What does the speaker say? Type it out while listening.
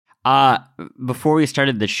Before we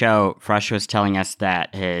started the show, Fresh was telling us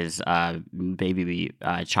that his baby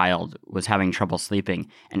child was having trouble sleeping,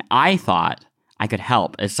 and I thought I could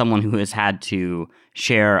help as someone who has had to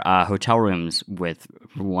share hotel rooms with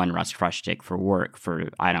one Russ Frushtick for work for,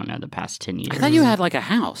 I don't know, the past 10 years. I thought you had like a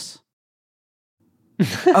house.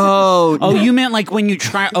 Oh, you meant like when you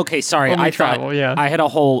try. Okay, sorry. I travel, thought yeah. I had a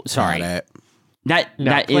whole. Sorry. That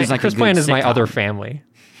is like Chris a good Plant is my sitcom. other family.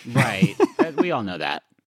 Right. We all know that.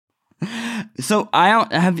 So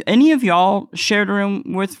have any of y'all shared a room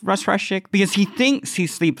with Russ Frushtick? Because he thinks he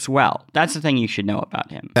sleeps well. That's the thing you should know about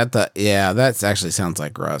him. That actually sounds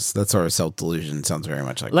like Russ. That sort of self-delusion sounds very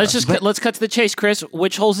much like Let's Russ. let's cut to the chase, Chris.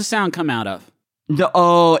 Which holes does sound come out of?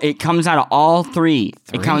 It comes out of all three.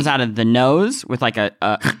 It comes out of the nose with like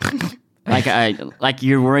like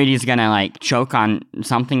you're worried he's gonna like choke on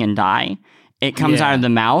something and die. It comes out of the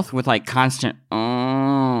mouth with like constant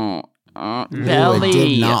belly. I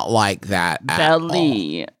did not like that at all.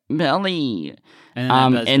 belly.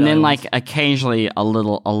 And then like occasionally a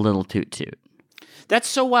little toot toot. That's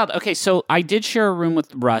so wild. Okay, so I did share a room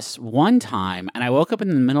with Russ one time, and I woke up in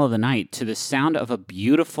the middle of the night to the sound of a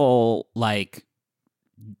beautiful like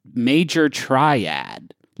major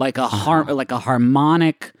triad, like a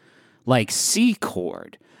harmonic like C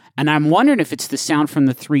chord. And I'm wondering if it's the sound from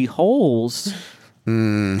the three holes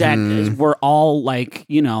that were all like,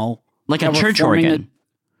 Like a church organ.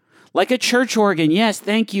 Like a church organ, yes,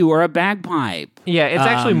 thank you, or a bagpipe. Yeah, it's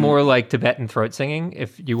actually more like Tibetan throat singing,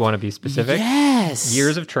 if you want to be specific. Yes.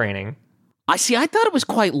 Years of training. I thought it was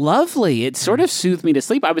quite lovely. It sort of soothed me to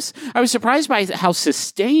sleep. I was surprised by how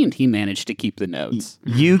sustained he managed to keep the notes.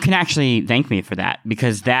 You can actually thank me for that,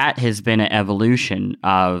 because that has been an evolution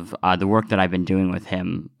of the work that I've been doing with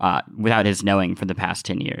him without his knowing for the past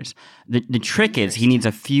 10 years. The trick is he needs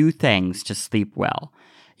a few things to sleep well.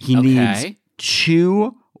 He needs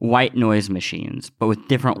 2 white noise machines, but with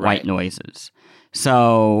different white noises.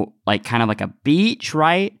 So, like, kind of like a beach,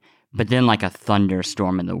 right? But then like a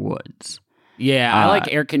thunderstorm in the woods. Yeah, I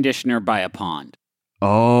like air conditioner by a pond.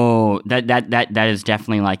 Oh, that is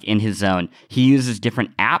definitely like in his zone. He uses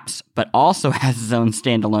different apps, but also has his own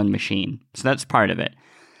standalone machine. So that's part of it.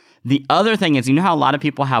 The other thing is, you know how a lot of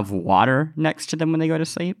people have water next to them when they go to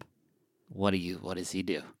sleep? What does he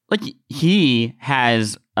do? Like, he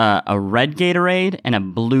has a red Gatorade and a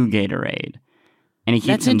blue Gatorade. And he keeps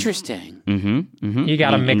That's them, interesting. You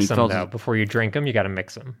got to And mix he them, fills though. it. Before you drink them, you got to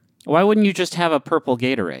mix them. Why wouldn't you just have a purple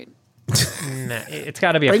Gatorade? Nah, it's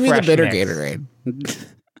got to be Bring a me fresh the bitter mix. Gatorade.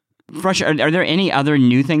 Fresh. Are there any other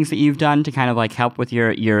new things that you've done to kind of like help with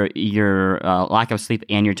your lack of sleep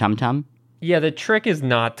and your tum-tum? Yeah, the trick is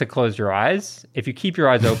not to close your eyes. If you keep your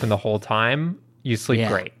eyes open the whole time, you sleep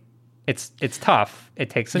great. It's tough. It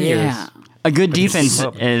takes some years. A good defense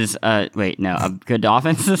is a good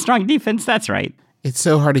offense is a strong defense. That's right. It's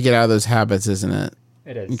so hard to get out of those habits, isn't it?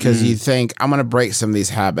 It is. Because you think, I'm going to break some of these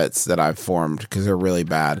habits that I've formed because they're really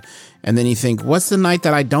bad. And then you think, what's the night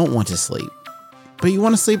that I don't want to sleep? But you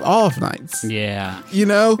want to sleep all of nights. Yeah. You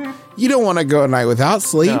don't want to go a night without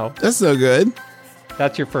sleep. No. That's no good.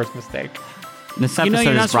 That's your first mistake. This episode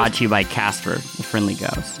you're not is brought to you by Casper, the friendly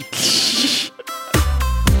ghost.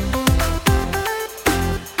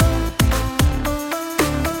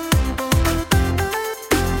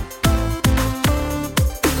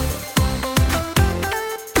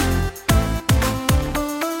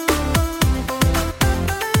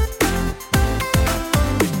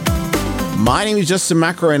 My name is Justin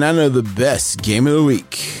McElroy, and I know the best game of the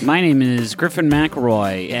week. My name is Griffin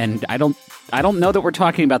McElroy, and I don't know that we're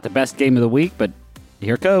talking about the best game of the week, but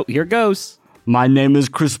here goes. My name is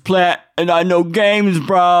Chris Platt, and I know games,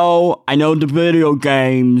 bro. I know the video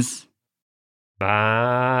games.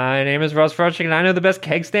 My name is Russ Frushtick, and I know the best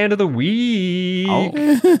keg stand of the week.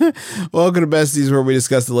 Welcome to Besties, where we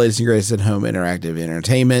discuss the latest and greatest in home interactive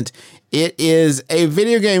entertainment. It is a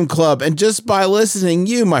video game club, and just by listening,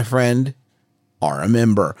 you, my friend, are a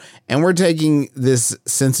member. And we're taking this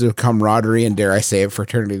sense of camaraderie and, dare I say it,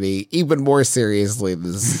 fraternity even more seriously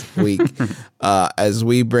this week as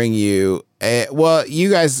we bring you, you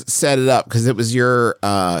guys set it up because it was your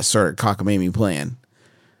sort of cockamamie plan.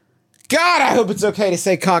 God, I hope it's okay to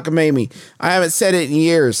say cockamamie. I haven't said it in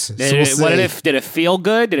years. Did it feel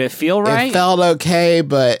good? Did it feel right? It felt okay,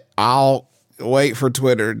 but I'll wait for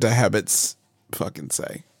Twitter to have its fucking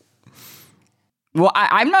say. Well,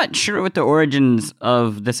 I'm not sure what the origins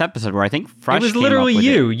of this episode were. I think Fresh It was came literally up with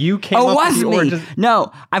you. It. You came up with the me? origins.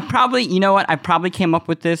 No, I probably, you know what? I probably came up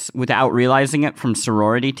with this without realizing it from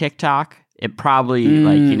sorority TikTok. it probably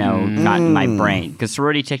got in my brain. Because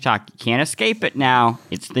sorority TikTok, you can't escape it now.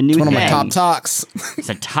 It's the new It's one thing. of my top talks. It's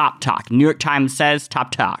a top talk. New York Times says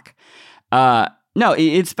top talk. No,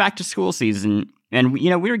 it's back to school season. And, we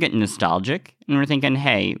were getting nostalgic. And we're thinking,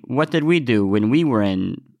 hey, what did we do when we were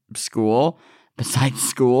in school besides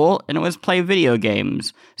school? And it was play video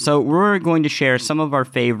games. So we're going to share some of our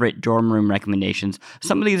favorite dorm room recommendations.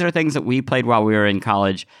 Some of these are things that we played while we were in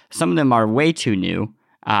college. Some of them are way too new.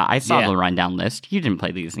 I saw the rundown list. You didn't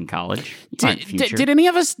play these in college. Did any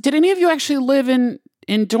of you actually live in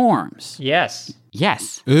dorms? Yes.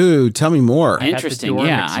 Yes. Ooh, tell me more. Interesting. Dorm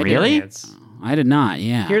Yeah, experience. I did not.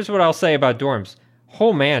 Yeah. Here's what I'll say about dorms.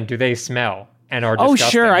 Oh man, do they smell and are Oh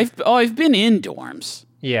disgusting. sure, I've been in dorms.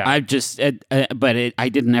 Yeah. I've just, I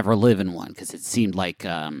didn't ever live in one because it seemed like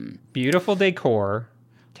Beautiful decor,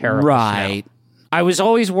 terrible right. I was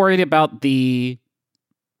always worried about the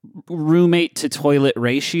roommate to toilet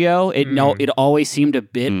ratio. It always seemed a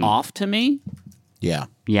bit off to me. Yeah.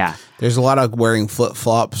 Yeah. There's a lot of wearing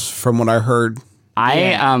flip-flops from what I heard.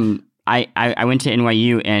 I went to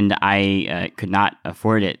NYU and I could not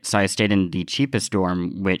afford it, so I stayed in the cheapest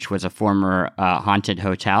dorm, which was a former haunted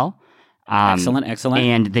hotel. Excellent.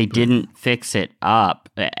 And they didn't fix it up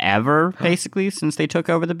ever, basically, since they took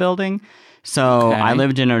over the building. So I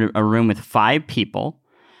lived in a room with 5 people.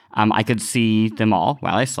 I could see them all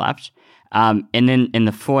while I slept. And then in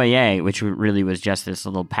the foyer, which really was just this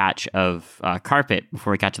little patch of carpet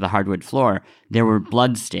before we got to the hardwood floor, there were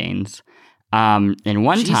blood stains. And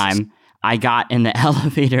one time, I got in the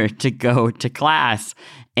elevator to go to class,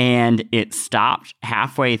 and it stopped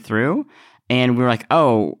halfway through. And we were like,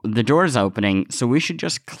 oh, the door's opening, so we should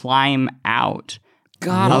just climb out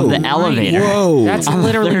of the elevator. Whoa. That's on the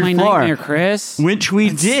literally third my floor, nightmare, Chris. Which we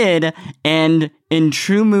did, and in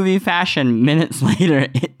true movie fashion, minutes later,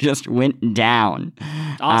 it just went down.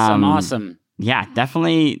 Awesome. Yeah,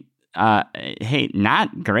 definitely. Hey,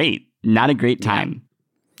 not great. Not a great time.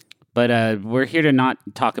 But we're here to not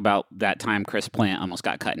talk about that time Chris Plant almost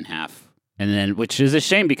got cut in half. And then, which is a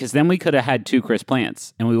shame because then we could have had 2 Chris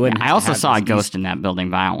Plants and we wouldn't. I also saw a ghost in that building,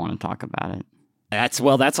 but I don't want to talk about it. That's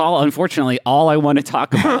all. Unfortunately, all I want to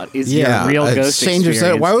talk about is your real ghost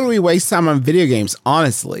experience. Why would we waste time on video games?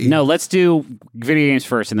 Honestly, no. Let's do video games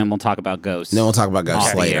first, and then we'll talk about ghosts. Then we'll talk about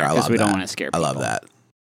ghosts later. Because we don't want to scare people. I love that.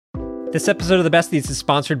 This episode of The Besties is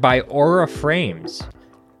sponsored by Aura Frames.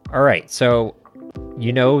 All right, so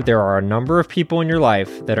there are a number of people in your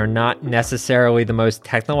life that are not necessarily the most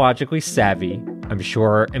technologically savvy. I'm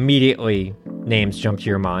sure immediately names jump to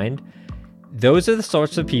your mind. Those are the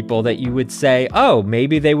sorts of people that you would say, oh,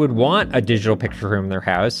 maybe they would want a digital picture room in their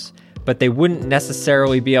house, but they wouldn't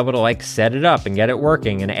necessarily be able to set it up and get it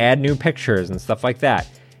working and add new pictures and stuff like that.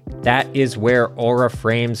 That is where Aura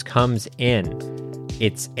Frames comes in.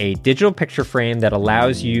 It's a digital picture frame that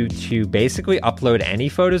allows you to basically upload any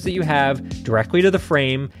photos that you have directly to the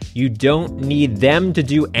frame. You don't need them to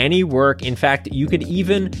do any work. In fact, you could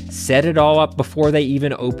even set it all up before they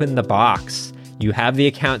even open the box. You have the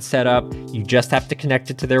account set up, you just have to connect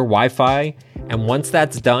it to their Wi-Fi, and once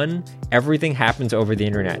that's done, everything happens over the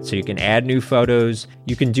internet. So you can add new photos,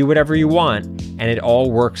 you can do whatever you want, and it all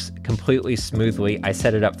works completely smoothly. I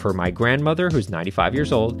set it up for my grandmother, who's 95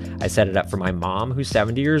 years old. I set it up for my mom, who's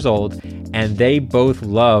 70 years old, and they both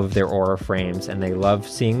love their Aura frames, and they love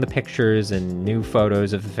seeing the pictures and new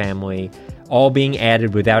photos of the family all being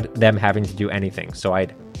added without them having to do anything. So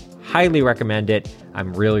I'd highly recommend it.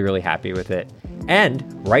 I'm really, really happy with it.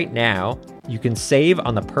 And right now, you can save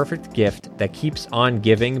on the perfect gift that keeps on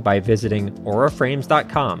giving by visiting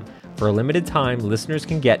auraframes.com. For a limited time, listeners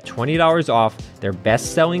can get $20 off their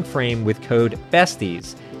best-selling frame with code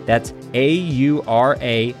BESTIES. That's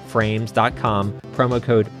AURA frames.com, promo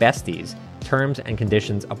code BESTIES. Terms and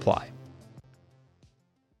conditions apply.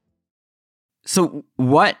 So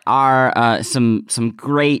what are some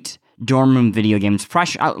great dorm room video games?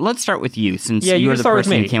 Fresh. Let's start with you, since you were the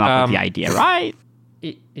person who came up with the idea, right?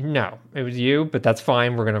 No, it was you, but that's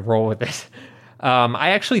fine. We're going to roll with this. I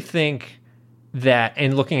actually think that,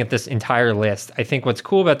 in looking at this entire list, I think what's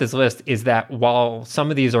cool about this list is that while some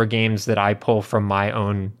of these are games that I pull from my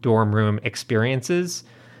own dorm room experiences,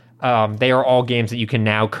 they are all games that you can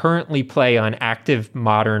now currently play on active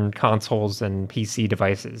modern consoles and PC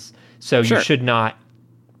devices. So you should not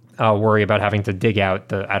worry about having to dig out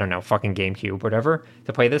the, fucking GameCube, whatever,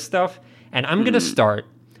 to play this stuff. And I'm going to start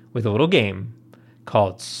with a little game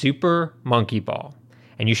called Super Monkey Ball.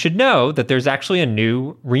 And you should know that there's actually a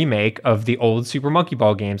new remake of the old Super Monkey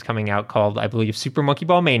Ball games coming out called, I believe, Super Monkey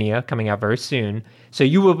Ball Mania, coming out very soon. So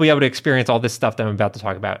you will be able to experience all this stuff that I'm about to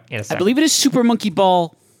talk about in a second. I believe it is Super Monkey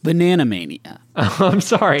Ball Banana Mania. I'm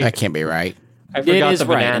sorry. That can't be right. I forgot the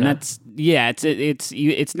right, banana. and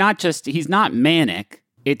it's not just he's not manic.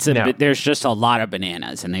 No. There's just a lot of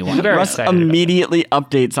bananas, and they want Very to. Russ excited about it. immediately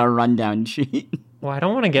updates our rundown sheet. Well, I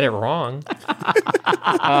don't want to get it wrong.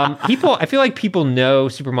 I feel like people know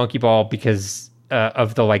Super Monkey Ball because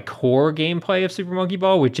of the like core gameplay of Super Monkey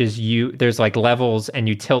Ball, which is there's like levels and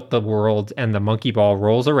you tilt the world and the monkey ball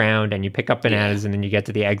rolls around and you pick up bananas and then you get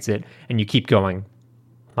to the exit and you keep going.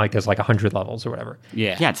 Like there's like 100 levels or whatever.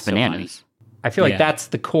 Yeah, Yeah, it's so bananas. I feel like Yeah. that's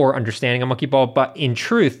the core understanding of Monkey Ball, but in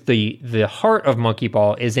truth, the heart of Monkey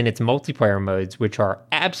Ball is in its multiplayer modes, which are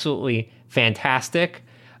absolutely fantastic.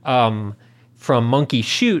 From Monkey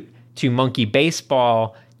Shoot to Monkey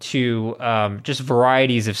Baseball to just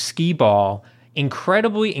varieties of Skee Ball,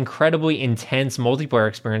 incredibly intense multiplayer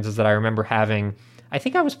experiences that I remember having. I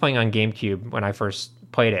think I was playing on GameCube when I first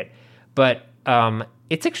played it, but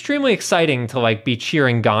it's extremely exciting to like be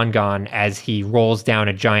cheering Gon Gon as he rolls down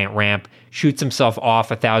a giant ramp, shoots himself off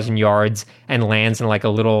 1,000 yards, and lands in like a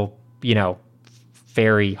little,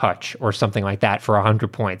 fairy hutch or something like that for 100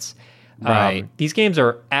 points. Right. These games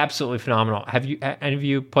are absolutely phenomenal. Have any of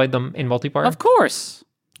you played them in multiplayer? Of course.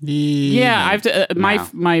 Yeah, I've Wow.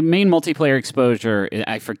 my main multiplayer exposure.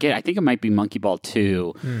 I forget. I think it might be Monkey Ball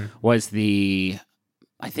 2. Was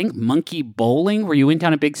I think Monkey Bowling, where you went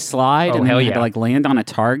down a big slide Oh, and then hell you had to yeah. like land on a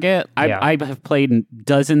target. Yeah. I have played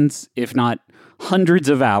dozens, if not hundreds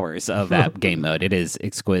of hours of that game mode. It is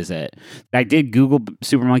exquisite. I did Google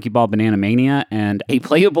Super Monkey Ball Banana Mania, and a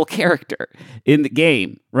playable character in the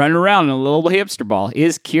game running around in a little hamster ball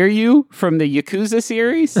is Kiryu from the Yakuza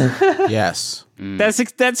series. Yes.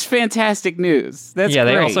 That's fantastic news. That's yeah,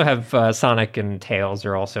 they great. also have Sonic and Tails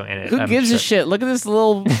are also in it. Who I'm gives sure. a shit? Look at this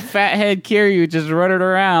little fathead Kiryu just running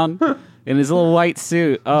around in his little white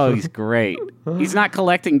suit. Oh, he's great. He's not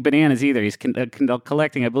collecting bananas either. He's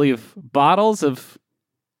collecting, I believe, bottles of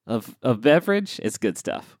beverage. It's good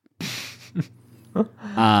stuff.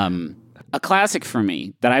 A classic for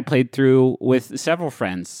me that I played through with several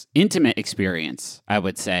friends, intimate experience, I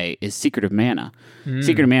would say, is Secret of Mana.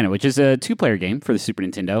 Secret of Mana, which is a 2-player game for the Super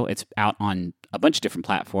Nintendo. It's out on a bunch of different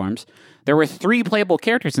platforms. There were 3 playable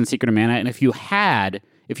characters in Secret of Mana, and if you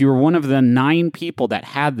were one of the 9 people that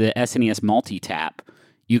had the SNES multi-tap,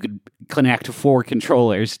 you could connect 4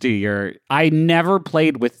 controllers to your... I never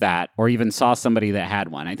played with that or even saw somebody that had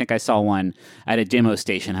one. I think I saw one at a demo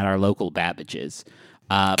station at our local Babbage's.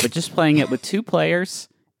 But just playing it with 2 players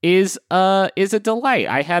is a delight.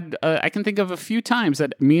 I can think of a few times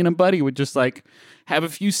that me and a buddy would just like have a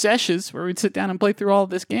few sessions where we'd sit down and play through all of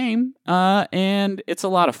this game. And it's a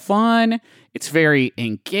lot of fun. It's very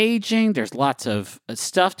engaging. There's lots of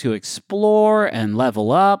stuff to explore and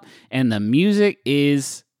level up. And the music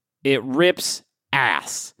it rips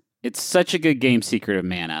ass. It's such a good game, Secret of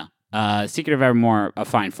Mana. Secret of Evermore, a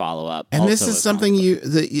fine follow-up. And this also is as something well.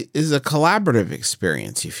 that is a collaborative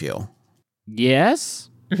experience, you feel. Yes.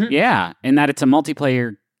 Yeah, and that it's a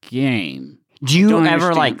multiplayer game. Do you Don't ever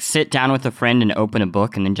understand. like sit down with a friend and open a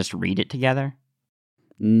book and then just read it together?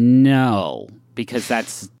 No, because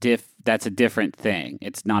that's a different thing.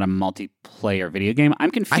 It's not a multiplayer video game. I'm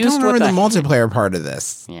I confused don't remember the with multiplayer part of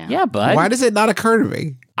this. Yeah, bud. Why does it not occur to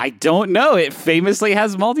me? I don't know. It famously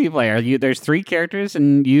has multiplayer. There's 3 characters,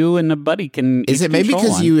 and you and a buddy can. Is each it maybe control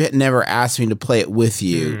because one. you had never asked me to play it with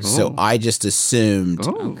you, so I just assumed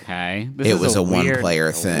Okay, this it is was a weird-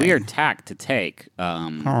 one-player thing? Weird tack to take.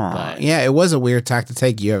 But Yeah, it was a weird tack to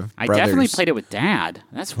take. You have I brothers. definitely played it with Dad.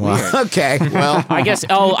 That's weird. Well, okay, well, I guess.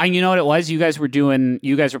 Oh, and you know what it was? You guys were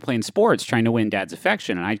playing sports, trying to win Dad's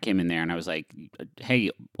affection, and I came in there and I was like, "Hey,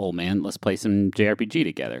 old man, let's play some JRPG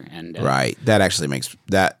together." And right. That actually makes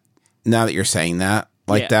that. Now that you're saying that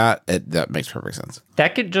like that makes perfect sense.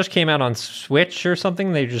 That just came out on Switch or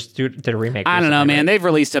something. They just did a remake. I don't know, recently, man. right? They've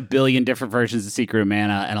released a billion different versions of Secret of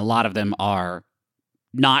Mana, and a lot of them are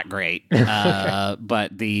not great.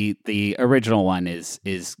 But the original one is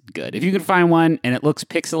good. If you can find one and it looks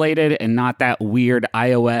pixelated and not that weird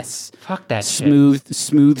iOS Fuck that shit.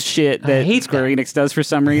 smooth shit that hate Square that. Enix does for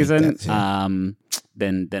some reason, that too.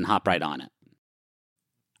 then hop right on it.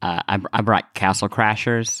 I brought Castle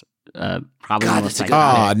Crashers. Probably God, the that's most a good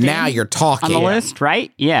iconic pick. Now you're talking. on the list, right?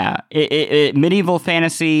 Yeah, it medieval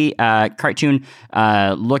fantasy cartoon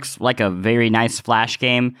looks like a very nice Flash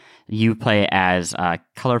game. You play as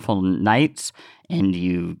colorful knights, and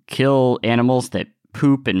you kill animals that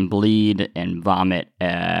poop and bleed and vomit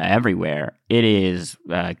everywhere. It is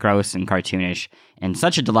gross and cartoonish and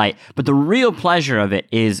such a delight. But the real pleasure of it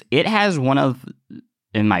is it has one of,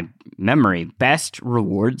 in my memory, best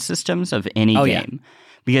reward systems of any Oh, yeah. game.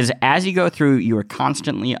 Because as you go through, you are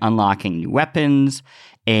constantly unlocking new weapons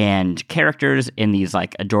and characters in these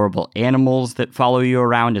like adorable animals that follow you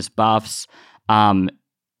around as buffs.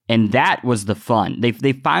 And that was the fun.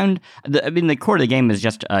 They found, the core of the game is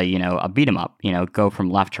just a beat 'em up. Go from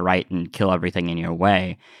left to right and kill everything in your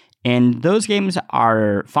way. And those games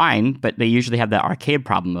are fine, but they usually have that arcade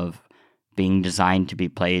problem of being designed to be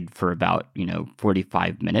played for about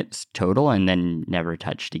 45 minutes total and then never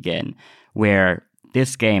touched again. Where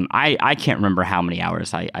this game, I can't remember how many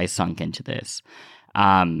hours I sunk into this.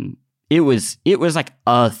 It was like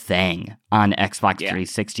a thing on Xbox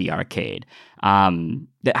 360 arcade.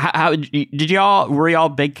 How were y'all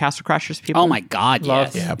big Castle Crashers people? Oh my god,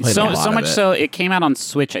 yes. Yeah, I played so a lot so of much it. so it came out on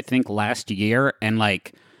Switch I think last year, and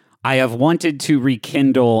like I have wanted to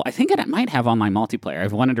rekindle. I think it might have online multiplayer.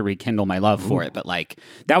 I've wanted to rekindle my love for it, but like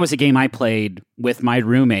that was a game I played with my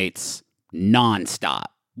roommates nonstop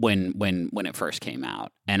when it first came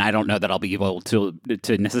out, and I don't know that I'll be able to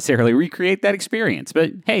necessarily recreate that experience.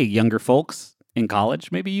 But hey, younger folks in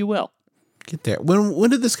college, maybe you will. Get there. When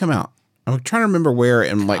did this come out? I'm trying to remember where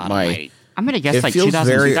in like God, my. I'm gonna guess It like feels 2000,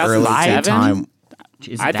 very early 2007? time.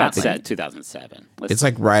 Is I that thought late? said 2007. It's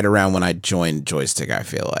like right around when I joined Joystick. I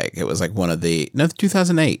feel like it was like one of the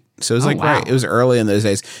 2008. So it was wow. right. It was early in those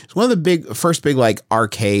days. It's one of the first big like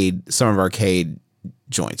summer of arcade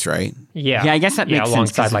joints, right? Yeah. Yeah, I guess that makes sense,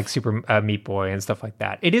 alongside 'cause like Super Meat Boy and stuff like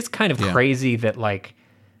that. It is kind of crazy that like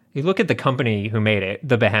you look at the company who made it,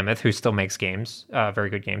 the Behemoth, who still makes games, very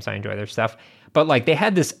good games. I enjoy their stuff. But like they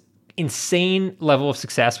had this insane level of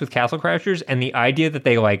success with Castle Crashers, and the idea that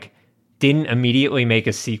they like didn't immediately make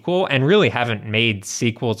a sequel and really haven't made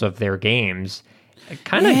sequels of their games.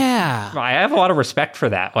 Kind of, Yeah. I have a lot of respect for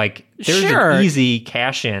that. Like, there's Sure. an easy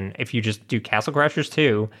cash in if you just do Castle Crashers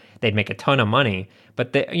 2. They'd make a ton of money,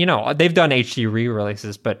 but they've done HD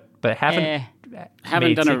re-releases, but haven't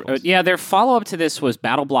made done sequels. their follow-up to this was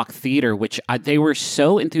Battle Block Theater, which they were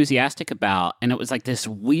so enthusiastic about, and it was like this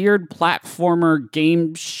weird platformer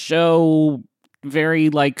game show,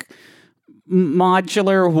 very like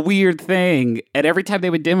modular weird thing, and every time they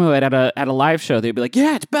would demo it at a live show, they'd be like,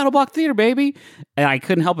 yeah, it's Battle Block Theater, baby, and I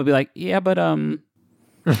couldn't help but be like, yeah, but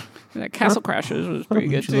that Castle Crashers was pretty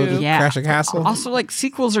good too. Yeah. Crash a Castle. Also, like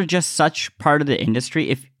sequels are just such part of the industry.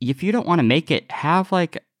 If you don't want to make it, have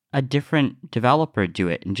like a different developer do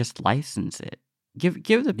it and just license it. Give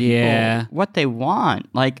the people what they want.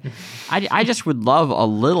 Like, I just would love a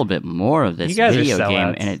little bit more of this You guys are video game,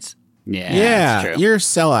 sellouts. and it's Yeah, Yeah, that's true. you're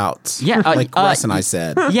sellouts. Yeah, like Russ and I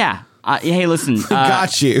said. yeah. Hey, listen,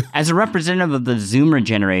 Got you. as a representative of the Zoomer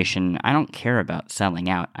generation, I don't care about selling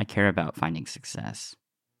out. I care about finding success.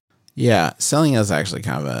 Yeah, selling is actually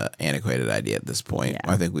kind of an antiquated idea at this point.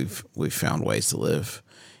 Yeah. I think we've found ways to live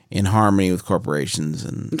in harmony with corporations,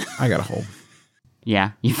 and I got a whole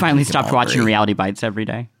Yeah, you finally stopped all watching agree. Reality Bites every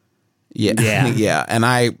day. yeah. Yeah. And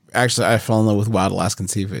I fell in love with Wild Alaskan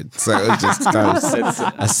Seafood, so it was just kind of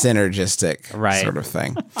a synergistic Right. sort of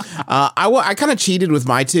thing. I kind of cheated with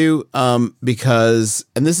my two because,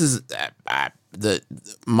 and this is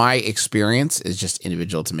my experience is just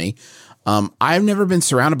individual to me. I've never been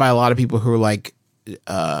surrounded by a lot of people who are like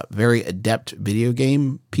very adept video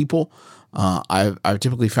game people. I've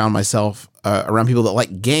typically found myself around people that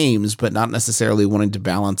like games, but not necessarily wanting to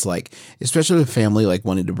balance, like, especially with family, like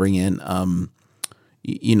wanting to bring in,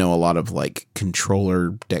 a lot of like controller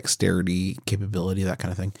dexterity capability, that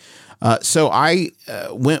kind of thing. So I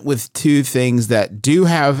went with two things that do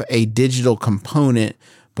have a digital component,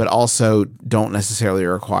 but also don't necessarily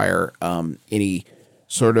require any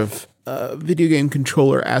sort of video game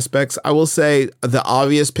controller aspects. I will say the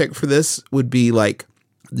obvious pick for this would be like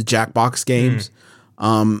the Jackbox games.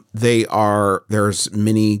 There's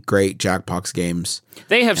many great Jackbox games.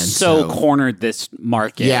 They have so cornered this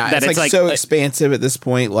market. Yeah, that it's like so expansive at this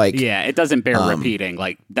point. Like, yeah, it doesn't bear repeating.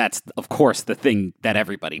 Like, that's of course the thing that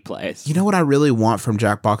everybody plays. you know what I really want from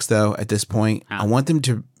Jackbox though? At this point, I want them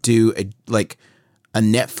to do a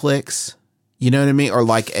Netflix. You know what I mean? Or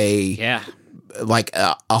like a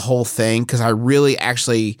whole thing, because I really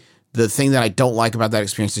actually, the thing that I don't like about that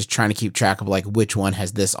experience is trying to keep track of like which one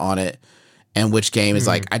has this on it and which game is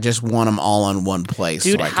like, I just want them all on one place.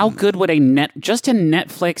 Dude, so I how can- good would just in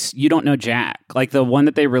Netflix, You Don't Know Jack, like the one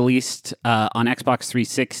that they released on Xbox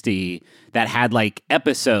 360 that had like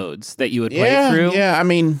episodes that you would play through? Yeah, I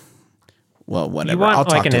mean, well, whatever. You want I'll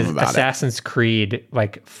like talk to an them about it. Assassin's Creed,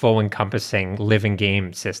 like full encompassing living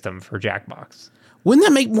game system for Jackbox. Wouldn't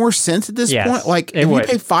that make more sense at this Yes, point? Like, it if would.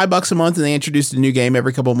 you pay $5 a month and they introduced a new game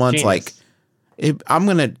every couple of months, Genius. I'm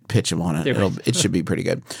gonna pitch them on it. Do It should be pretty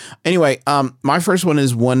good. Anyway, my first one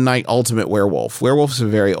is One Night Ultimate Werewolf. Werewolf is a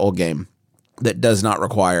very old game that does not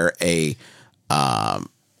require a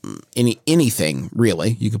anything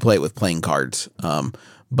really. You could play it with playing cards.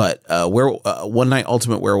 But One Night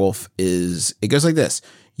Ultimate Werewolf it goes like this.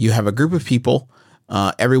 You have a group of people.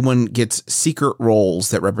 Everyone gets secret roles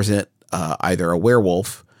that represent either a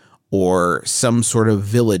werewolf or some sort of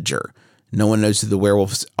villager. No one knows who the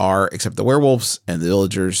werewolves are except the werewolves, and the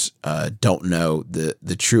villagers don't know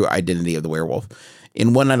the true identity of the werewolf.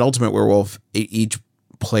 In One Night Ultimate Werewolf, each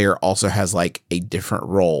player also has like a different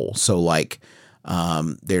role. So like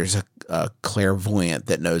there's a clairvoyant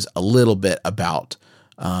that knows a little bit about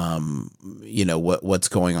what's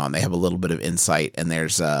going on. They have a little bit of insight, and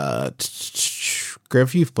there's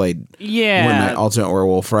Griff, you've played One Night Ultimate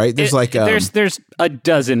Werewolf, right? There's there's a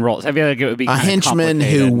dozen roles. I feel like it would be a henchman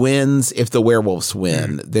who wins if the werewolves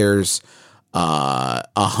win. There's a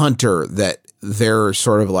hunter that they're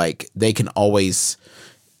sort of like they can always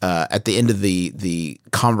at the end of the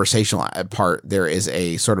conversational part, there is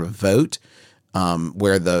a sort of vote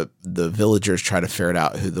where the villagers try to ferret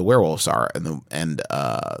out who the werewolves are, and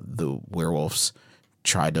the werewolves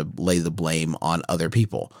try to lay the blame on other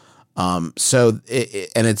people. And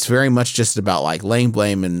it's very much just about like laying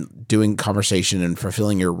blame and doing conversation and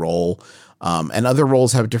fulfilling your role. And other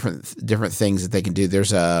roles have different things that they can do.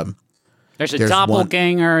 There's a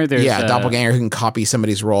doppelganger. A doppelganger who can copy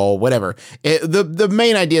somebody's role, whatever. The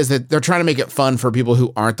main idea is that they're trying to make it fun for people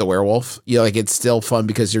who aren't the werewolf. Like it's still fun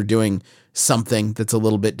because you're doing something that's a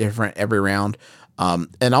little bit different every round.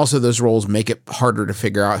 And also those roles make it harder to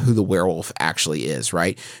figure out who the werewolf actually is,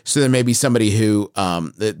 right? So there may be somebody who,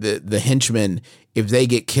 the henchman, if they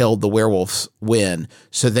get killed, the werewolves win.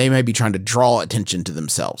 So they may be trying to draw attention to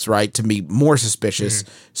themselves, right? To be more suspicious.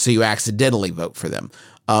 So you accidentally vote for them.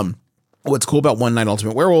 What's cool about One Night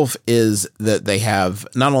Ultimate Werewolf is that they have,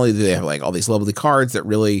 not only do they have like all these lovely cards that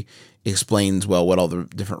really explains well what all the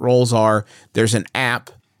different roles are. There's an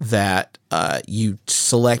app that you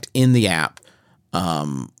select in the app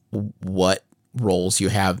what roles you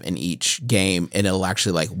have in each game, and it'll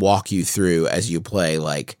actually like walk you through as you play,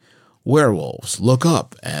 like werewolves look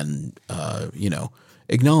up and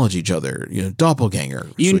acknowledge each other, doppelganger,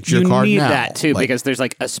 switch your card need now. That too, like, because there's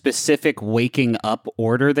like a specific waking up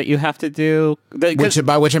order that you have to do,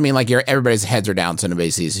 by which I mean like everybody's heads are down so nobody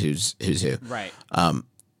sees who's who, right?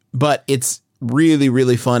 But it's really,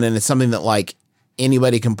 really fun, and it's something that like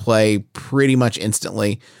anybody can play pretty much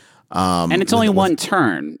instantly. And it's only one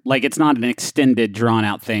turn. Like it's not an extended, drawn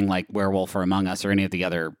out thing like Werewolf or Among Us or any of the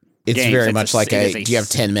other it's games. Very much like do you have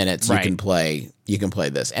 10 minutes, right. you can play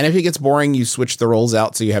this. And if it gets boring, you switch the roles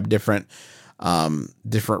out so you have different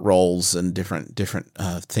roles and different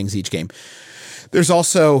things each game. There's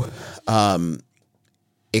also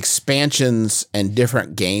expansions and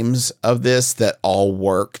different games of this that all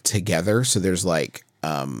work together. So there's like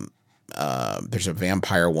there's a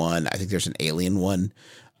vampire one. I think there's an alien one.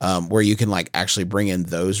 Where you can like actually bring in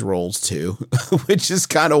those roles too, which is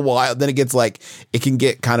kind of wild. Then it can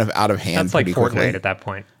get kind of out of hand. That's like pretty Fortnite quickly. at that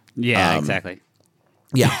point. Yeah, exactly.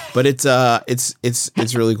 Yeah, but it's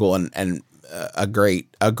really cool and a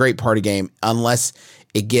great party game. Unless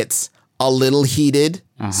it gets a little heated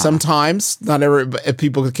sometimes. Not every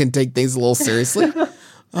people can take things a little seriously.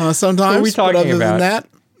 Sometimes, what are we talking but other about? than that,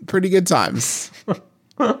 pretty good times.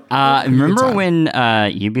 Remember when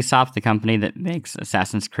Ubisoft, the company that makes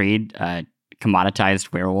Assassin's Creed,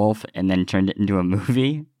 commoditized Werewolf and then turned it into a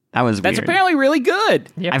movie? That was That's weird. apparently really good.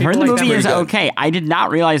 Yeah, I've heard the movie is good. okay. I did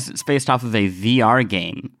not realize it's based off of a VR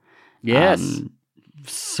game. Yes.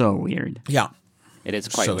 So weird. Yeah, It is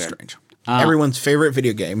quite so weird. strange. Everyone's favorite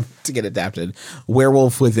video game to get adapted,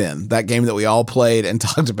 Werewolf Within. That game that we all played and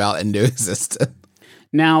talked about and knew existed.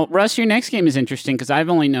 Now, Russ, your next game is interesting because I've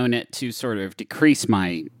only known it to sort of decrease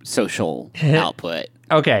my social output.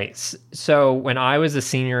 Okay, so when I was a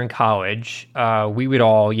senior in college, we would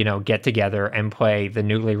all, get together and play the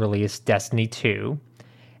newly released Destiny 2.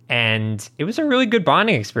 And it was a really good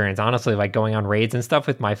bonding experience, honestly, like going on raids and stuff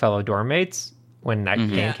with my fellow dorm mates when that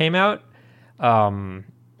game came out.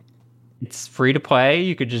 It's free to play.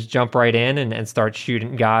 You could just jump right in and start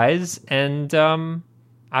shooting guys. And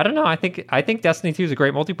I don't know. I think Destiny 2 is a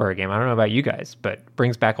great multiplayer game. I don't know about you guys, but it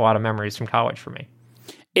brings back a lot of memories from college for me.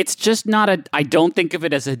 It's just not I don't think of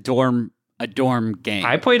it as a dorm game.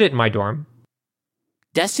 I played it in my dorm.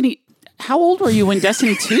 Destiny, how old were you when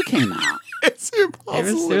Destiny 2 came out? It's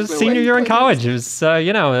impossible. It was senior year in college. It was,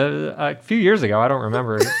 a few years ago. I don't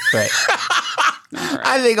remember, but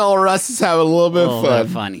I think all Russ is having a little bit of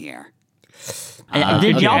fun. Here.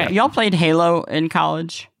 Did okay. y'all played Halo in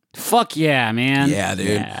college? Fuck yeah, man. Yeah, dude.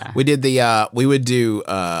 Yeah. We did we would do,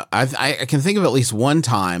 I can think of at least one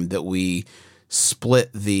time that we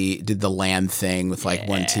did the LAN thing with like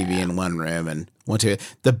one TV in one room, and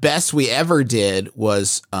The best we ever did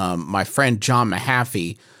was my friend John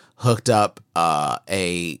Mahaffey hooked up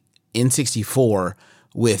a N64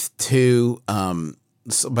 with two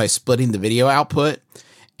by splitting the video output,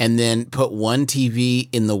 and then put one TV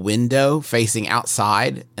in the window facing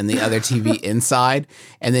outside and the other TV inside,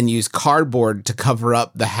 and then use cardboard to cover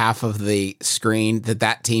up the half of the screen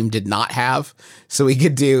that team did not have. So we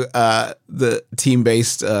could do the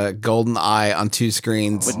team-based GoldenEye on two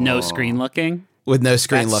screens. With no screen looking? With no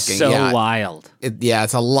screen That's looking. so wild.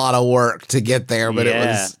 It's a lot of work to get there, but it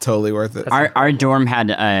was totally worth it. Our dorm had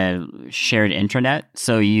a shared intranet,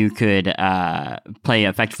 so you could play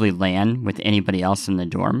effectively LAN with anybody else in the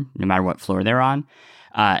dorm, no matter what floor they're on.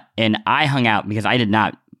 And I hung out, because I did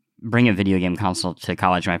not bring a video game console to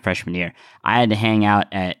college my freshman year. I had to hang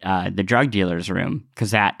out at the drug dealer's room, because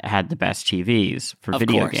that had the best TVs for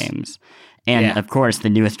video games. And, of course, the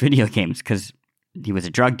newest video games, because he was a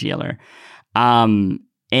drug dealer. And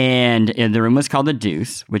the room was called the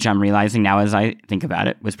Deuce, which I'm realizing now as I think about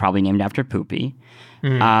it was probably named after Poopy.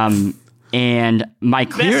 And my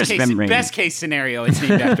clearest memory, best case scenario, it's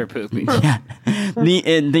named after Poopy.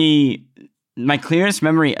 My clearest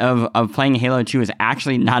memory of playing Halo 2 is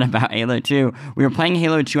actually not about Halo 2. We were playing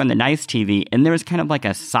Halo 2 on the nice TV, and there was kind of like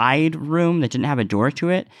a side room that didn't have a door to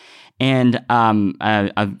it. And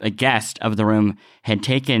a guest of the room had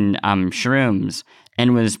taken shrooms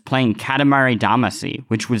and was playing Katamari Damacy,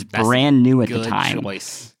 which was brand new at the time.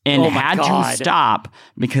 Choice. And had to stop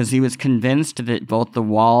because he was convinced that both the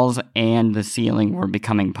walls and the ceiling were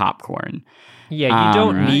becoming popcorn. Yeah, you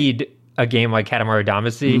don't need a game like Katamari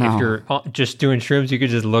Damacy. No. If you're just doing shrooms, you could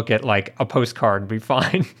just look at like a postcard and be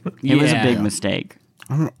fine. It was a big mistake.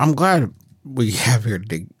 I'm glad we have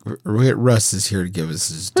Russ is here to give us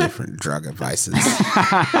his different drug advices.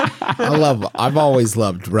 I've always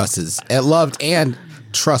loved loved and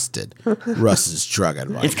trusted Russ's drug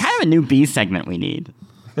advice. It's kind of a new B segment we need.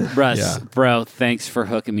 Russ, bro, thanks for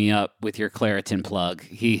hooking me up with your Claritin plug.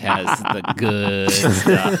 He has the good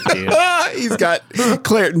stuff, dude. He's got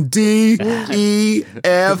Claritin D, E,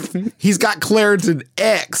 F. He's got Claritin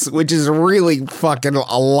X, which is really fucking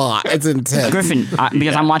a lot. It's intense. Griffin,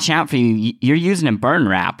 because I'm watching out for you, you're using a burn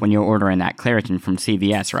wrap when you're ordering that Claritin from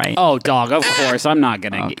CVS, right? Oh, dog, of course. I'm not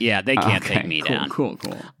going to. Yeah, they can't take me down. Cool.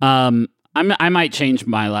 I might change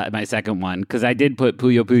my second one, because I did put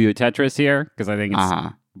Puyo Puyo Tetris here, because I think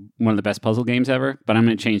it's one of the best puzzle games ever, but I'm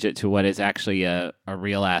going to change it to what is actually a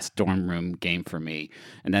real-ass dorm room game for me,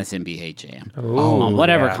 and that's NBA Jam. On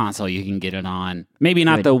whatever console you can get it on. Maybe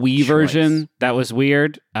not the Wii version. That was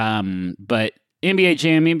weird. But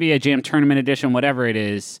NBA Jam Tournament Edition, whatever it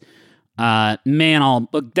is,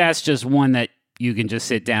 that's just one that you can just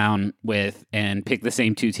sit down with and pick the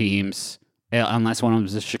same two teams, unless one of them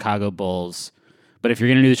is the Chicago Bulls. But if you're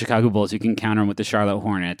going to do the Chicago Bulls, you can counter them with the Charlotte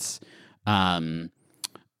Hornets.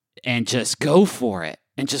 And just go for it.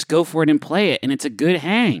 And play it. And it's a good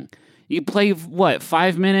hang. You play,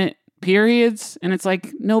 5-minute periods? And it's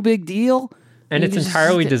like, no big deal. And it's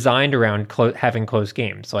entirely designed around having close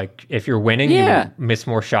games. Like, if you're winning, you miss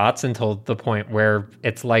more shots until the point where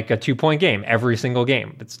it's like a 2-point game every single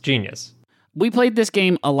game. It's genius. We played this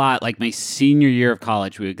game a lot. Like, my senior year of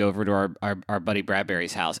college, we would go over to our buddy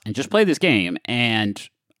Bradbury's house and just play this game. And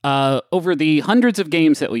over the hundreds of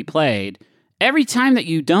games that we played, every time that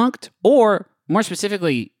you dunked, or more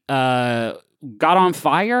specifically, got on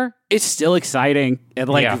fire, it's still exciting and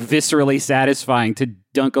viscerally satisfying to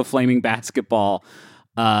dunk a flaming basketball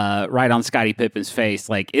right on Scottie Pippen's face.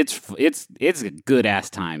 Like, it's a good ass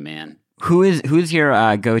time, man. Who's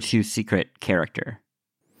your go-to secret character?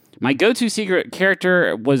 My go-to secret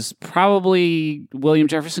character was probably William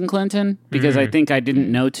Jefferson Clinton, because I think I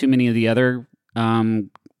didn't know too many of the other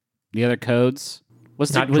codes.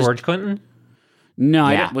 Was George Clinton?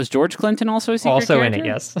 No, was George Clinton also a secret also character? in it,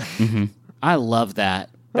 yes. I love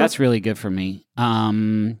that. That's really good for me.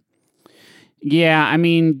 Yeah, I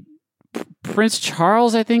mean, Prince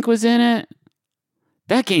Charles, I think, was in it.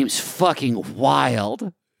 That game's fucking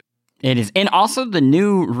wild. It is. And also the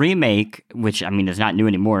new remake, which, I mean, is not new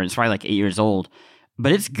anymore. It's probably like 8 years old,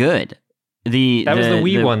 but it's good. That was the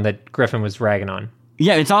Wii one that Griffin was ragging on.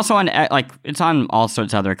 Yeah, it's also on, it's on all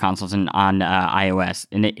sorts of other consoles and on iOS,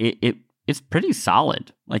 and it's pretty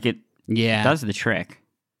solid. Like, it does the trick.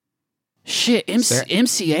 Shit,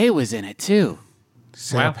 MCA was in it too.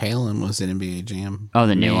 Sarah Palin was in NBA Jam. Oh,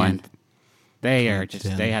 the new one. They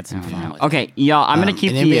had some fun with it. Okay, y'all, I'm going to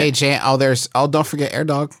keep NBA Jam. Don't forget Air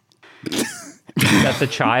Dog. That's a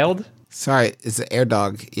child? Sorry, it's an Air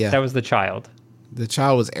Dog. Yeah. That was the child. The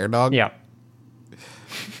child was Air Dog? Yeah.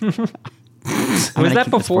 Was that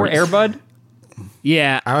before Air Bud?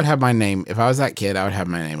 Yeah. I would have my name, if I was that kid, I would have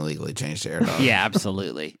my name legally changed to Airdog. Yeah,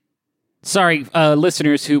 absolutely. Sorry,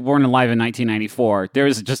 listeners who were born alive in 1994. There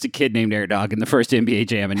was just a kid named Airdog in the first NBA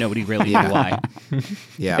Jam, and nobody really knew why.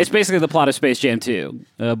 Yeah. It's basically the plot of Space Jam 2.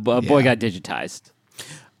 A boy got digitized.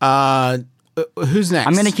 Who's next?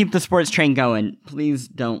 I'm going to keep the sports train going. Please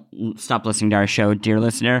don't stop listening to our show, dear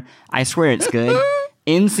listener. I swear it's good.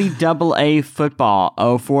 NCAA football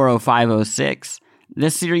 040506.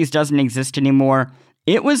 This series doesn't exist anymore.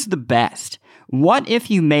 It was the best. What if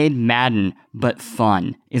you made Madden but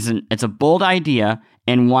fun? It's a bold idea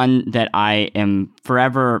and one that I am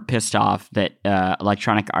forever pissed off that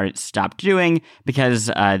Electronic Arts stopped doing because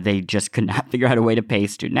they just could not figure out a way to pay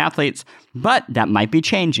student athletes. But that might be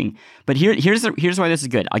changing. But here's why this is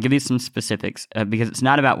good. I'll give you some specifics because it's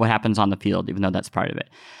not about what happens on the field, even though that's part of it.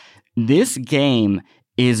 This game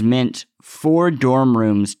is meant for dorm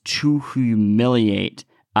rooms to humiliate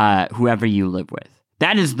whoever you live with.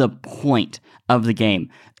 That is the point of the game.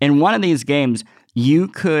 In one of these games, you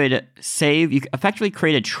could effectively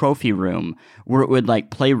create a trophy room where it would like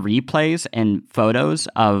play replays and photos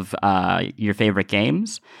of your favorite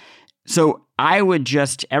games. So I would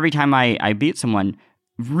just, every time I beat someone,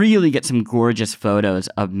 really get some gorgeous photos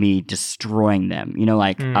of me destroying them. You know,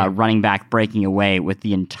 like running back, breaking away with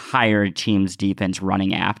the entire team's defense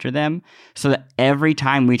running after them. So that every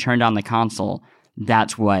time we turned on the console,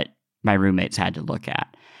 that's what my roommates had to look at.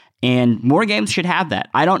 And more games should have that.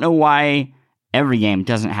 I don't know why every game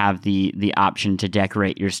doesn't have the option to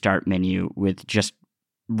decorate your start menu with just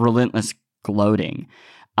relentless gloating.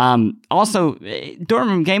 Also, dorm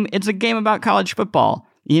room game, it's a game about college football.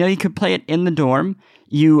 You know, you could play it in the dorm.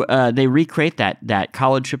 They recreate that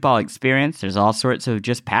college football experience. There's all sorts of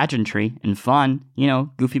just pageantry and fun, you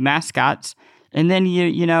know, goofy mascots. And then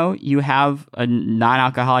you have a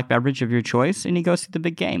non-alcoholic beverage of your choice and you go see the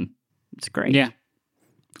big game. It's great. Yeah.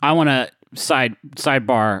 I want to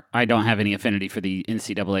sidebar. I don't have any affinity for the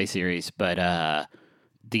NCAA series, but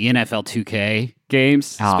the NFL 2K games,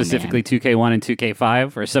 specifically 2K1 and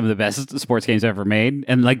 2K5, are some of the best sports games ever made.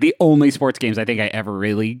 And like the only sports games I think I ever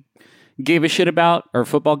really gave a shit about, or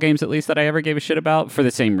football games at least that I ever gave a shit about, for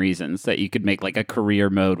the same reasons, that you could make like a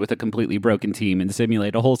career mode with a completely broken team and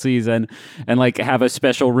simulate a whole season, and like have a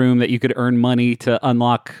special room that you could earn money to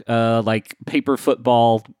unlock like paper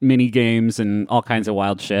football mini games and all kinds of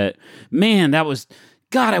wild shit. Man, I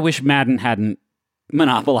wish Madden hadn't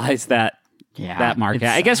monopolized that market.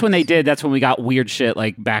 I guess when they did, that's when we got weird shit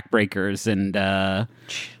like backbreakers and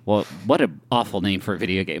well, what an awful name for a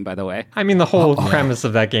video game, by the way. I mean, the whole premise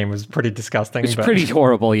of that game was pretty disgusting. It's pretty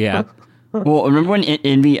horrible, yeah. Well, remember when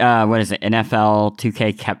NFL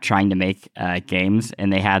 2K kept trying to make games,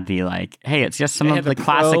 and they had the like, hey, it's just some of the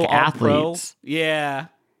classic athletes. Yeah,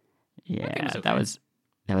 that was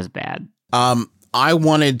bad. I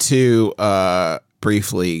wanted to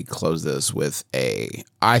briefly close this with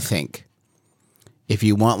I think if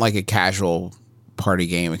you want like a casual party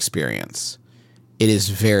game experience, it is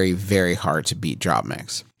very, very hard to beat Drop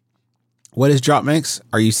Mix. What is Drop Mix?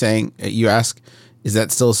 Are you saying, you ask, is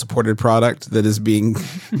that still a supported product that is being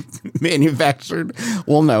manufactured?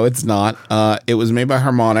 Well, no, it's not. It was made by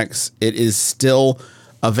Harmonix. It is still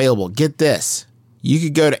available. Get this. You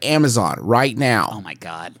could go to Amazon right now. Oh my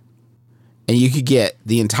God. And you could get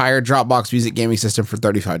the entire Dropbox music gaming system for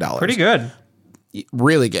 $35. Pretty good.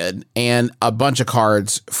 Really good. And a bunch of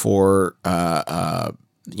cards for,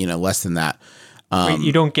 less than that. Wait,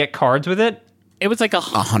 you don't get cards with it? It was like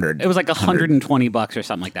 $100. It was like $120 or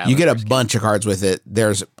something like that. You get a bunch of cards with it.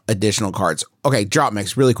 There's additional cards. Okay, Drop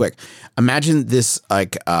Mix, really quick. Imagine this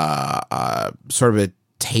like sort of a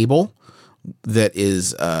table that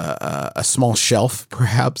is a small shelf,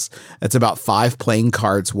 perhaps. That's about 5 playing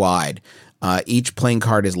cards wide. Each playing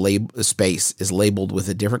card is labeled with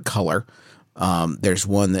a different color. There's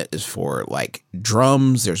one that is for like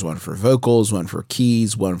drums. There's one for vocals. One for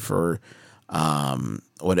keys. One for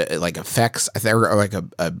like effects, I think, or like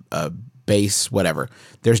a bass, whatever.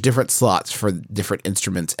 There's different slots for different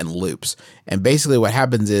instruments and loops. And basically what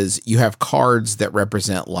happens is you have cards that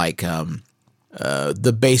represent like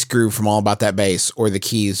the bass groove from All About That Bass, or the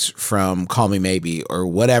keys from Call Me Maybe, or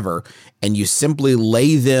whatever. And you simply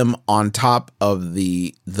lay them on top of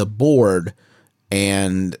the board,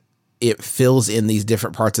 and it fills in these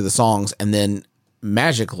different parts of the songs and then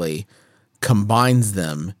magically combines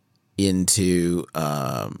them into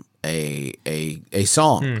a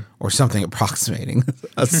song or something approximating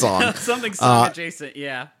a song. Something song adjacent,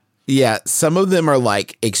 yeah. Yeah, some of them are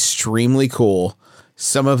like extremely cool.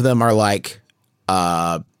 Some of them are like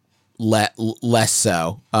less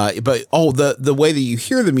so. But the way that you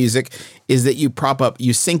hear the music is that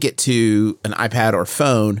you sync it to an iPad or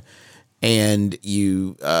phone, and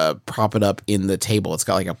you prop it up in the table. It's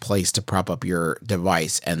got like a place to prop up your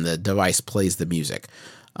device, and the device plays the music.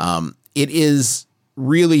 It is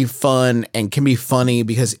really fun and can be funny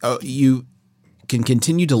because you can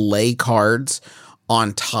continue to lay cards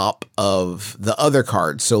on top of the other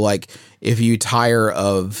cards. So like if you tire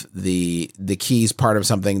of the keys part of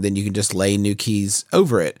something, then you can just lay new keys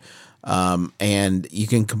over it. And you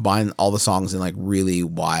can combine all the songs in like really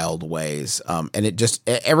wild ways. And it just,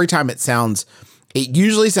 every time it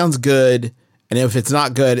usually sounds good. And if it's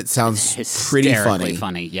not good, it sounds pretty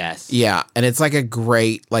funny. Yes. Yeah. And it's like a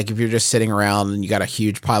great, like if you're just sitting around and you got a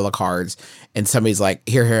huge pile of cards and somebody's like,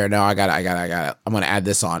 here, no, I got it. I'm going to add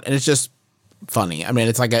this on. And it's just funny. I mean,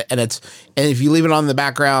 it's like and if you leave it on in the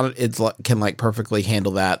background, it can like perfectly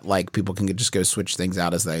handle that. Like people can just go switch things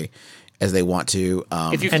out as they want to.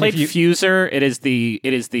 If you've played Fuser, it is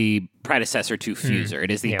the predecessor to Fuser.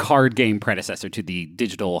 It is the card game predecessor to the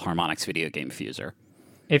Digital Harmonix video game Fuser.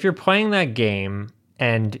 If you're playing that game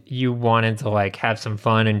and you wanted to like have some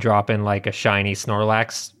fun and drop in like a shiny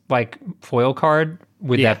Snorlax like foil card,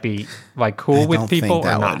 would that be like cool with people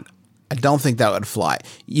or not? I don't think that would fly.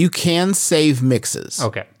 You can save mixes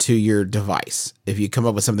to your device if you come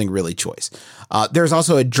up with something really choice. There's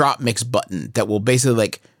also a drop mix button that will basically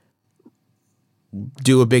like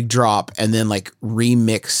do a big drop and then like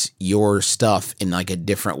remix your stuff in like a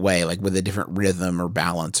different way, like with a different rhythm or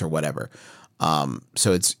balance or whatever.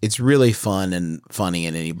 So it's really fun and funny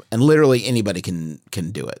and literally anybody can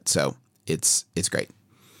do it. So it's great.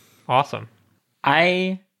 Awesome.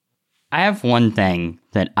 I have one thing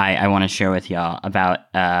that I want to share with y'all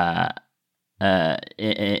about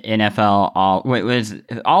NFL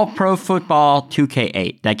All Pro Football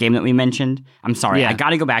 2K8, that game that we mentioned. I'm sorry, I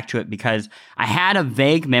got to go back to it because I had a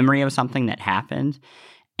vague memory of something that happened,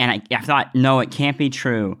 and I thought, no, it can't be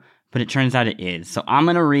true, but it turns out it is. So I'm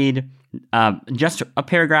going to read just a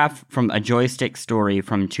paragraph from a Joystick story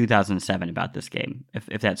from 2007 about this game,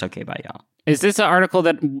 if that's okay by y'all. Is this an article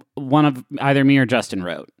that one of either me or Justin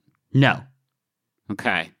wrote? No.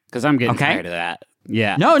 Okay, because I'm getting tired of that.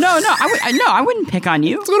 Yeah. No. I wouldn't pick on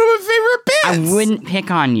you. It's one of my favorite bits. I wouldn't pick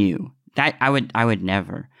on you. That I would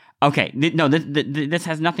never. Okay. This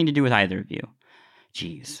has nothing to do with either of you.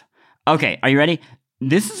 Jeez. Okay. Are you ready?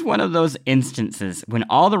 This is one of those instances when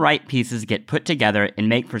all the right pieces get put together and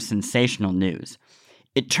make for sensational news.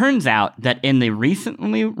 It turns out that in the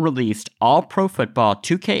recently released All Pro Football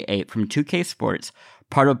 2K8 from 2K Sports,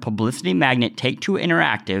 part of publicity magnet Take-Two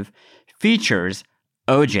Interactive, features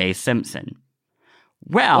O.J. Simpson.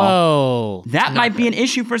 Well, that might be an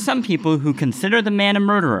issue for some people who consider the man a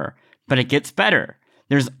murderer, but it gets better.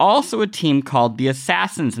 There's also a team called the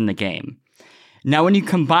Assassins in the game. Now, when you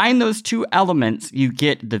combine those two elements, you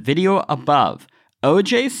get the video above.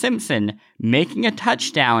 O.J. Simpson making a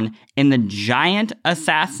touchdown and the giant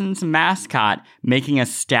Assassins mascot making a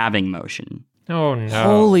stabbing motion. Oh, no.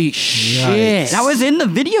 Holy shit. That was in the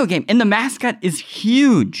video game, and the mascot is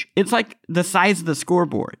huge. It's like the size of the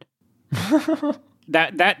scoreboard.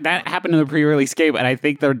 That happened in the pre-release game, and I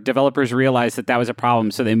think the developers realized that was a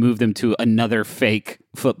problem, so they moved them to another fake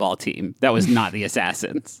football team that was not the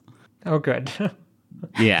Assassins. Oh, good.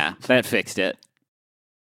 Yeah, that fixed it.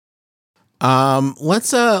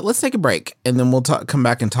 Let's take a break, and then we'll come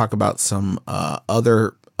back and talk about some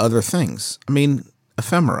other things. I mean,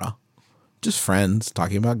 ephemera, just friends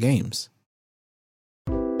talking about games.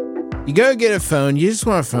 You go get a phone. You just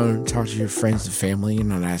want a phone to talk to your friends and family. You're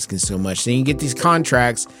not asking so much. Then you get these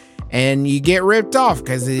contracts, and you get ripped off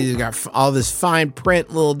because they got all this fine print,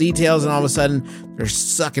 little details, and all of a sudden they're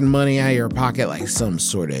sucking money out of your pocket like some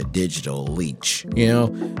sort of digital leech. You know,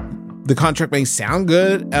 the contract may sound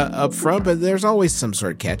good up front, but there's always some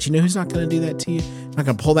sort of catch. You know who's not going to do that to you? Not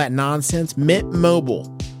going to pull that nonsense? Mint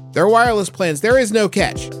Mobile. Their wireless plans, there is no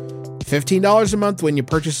catch. $15 a month when you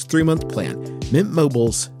purchase a 3-month plan. Mint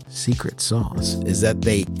Mobile's secret sauce is that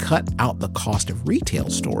they cut out the cost of retail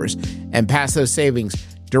stores and pass those savings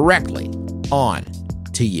directly on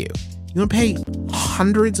to you. You want to pay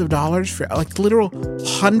hundreds of dollars for, like literal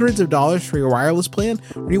hundreds of dollars for your wireless plan?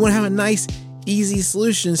 Or do you want to have a nice, easy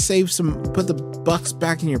solution, put the bucks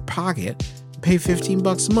back in your pocket, pay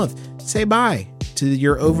 $15 a month? Say bye to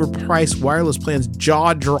your overpriced wireless plan's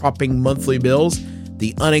jaw-dropping monthly bills,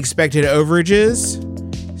 the unexpected overages.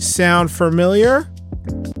 Sound familiar?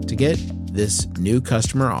 To get this new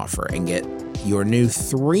customer offer and get your new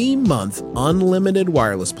 3-month unlimited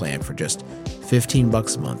wireless plan for just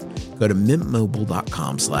 $15 a month, go to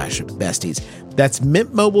mintmobile.com/besties. That's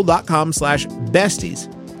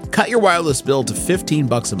mintmobile.com/besties. Cut your wireless bill to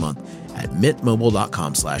 $15 a month at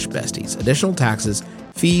mintmobile.com/besties. Additional taxes,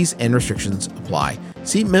 fees, and restrictions apply.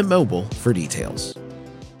 See Mint Mobile for details.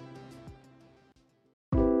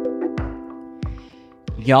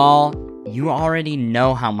 Y'all, you already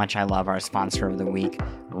know how much I love our sponsor of the week,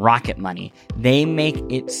 Rocket Money. They make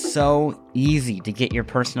it so easy to get your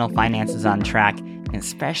personal finances on track, and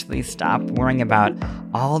especially stop worrying about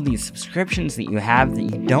all these subscriptions that you have that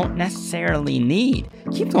you don't necessarily need.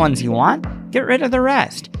 Keep the ones you want, get rid of the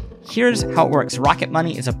rest. Here's how it works. Rocket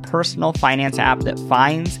Money is a personal finance app that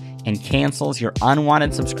finds and cancels your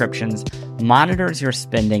unwanted subscriptions, monitors your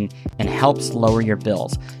spending, and helps lower your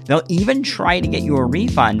bills. They'll even try to get you a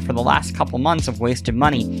refund for the last couple months of wasted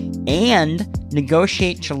money and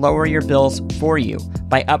negotiate to lower your bills for you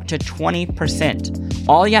by up to 20%.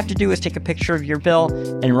 All you have to do is take a picture of your bill,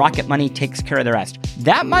 and Rocket Money takes care of the rest.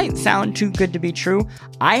 That might sound too good to be true.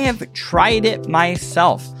 I have tried it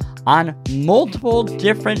myself on multiple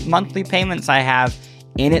different monthly payments I have,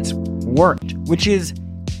 and it's worked, which is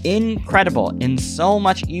incredible and so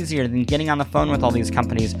much easier than getting on the phone with all these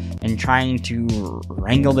companies and trying to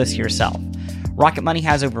wrangle this yourself. Rocket Money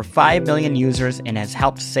has over 5 million users and has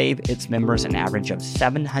helped save its members an average of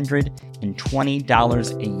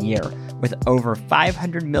 $720 a year, with over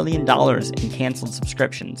 $500 million in canceled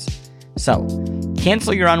subscriptions. So,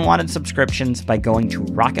 cancel your unwanted subscriptions by going to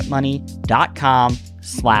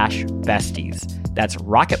rocketmoney.com/besties. That's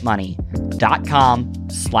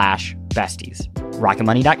rocketmoney.com/besties.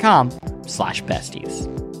 rocketmoney.com/besties.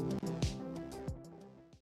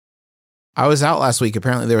 I was out last week.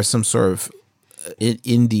 Apparently there was some sort of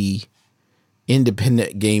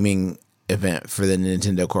independent gaming event for the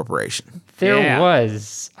Nintendo Corporation. There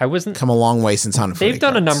was. I wasn't... Come a long way since Hanafune They've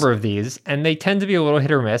done a Cards. number of these, and they tend to be a little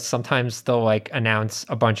hit or miss. Sometimes they'll like announce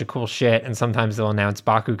a bunch of cool shit, and sometimes they'll announce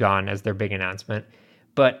Bakugan as their big announcement.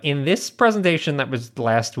 But in this presentation that was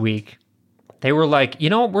last week, they were like, you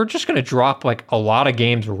know, we're just going to drop like a lot of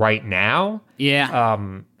games right now. Yeah.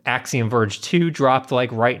 Axiom Verge 2 dropped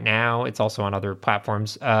like right now. It's also on other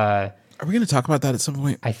platforms. Are we going to talk about that at some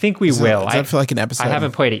point? I think we will. Does that feel like an episode? I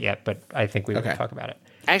haven't played it yet, but I think we will Okay. talk about it.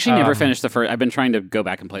 I actually never finished the first. I've been trying to go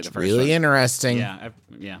back and play the first Really one. interesting. Yeah.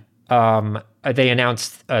 Yeah. They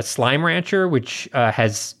announced Slime Rancher, which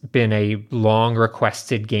has been a long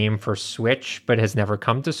requested game for Switch, but has never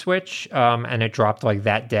come to Switch. And it dropped like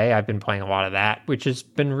that day. I've been playing a lot of that, which has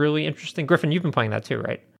been really interesting. Griffin, you've been playing that too,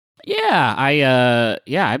 right? Yeah,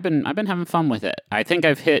 I've been having fun with it. I think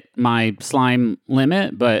I've hit my slime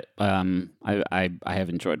limit, but I have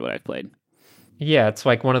enjoyed what I've played. Yeah, it's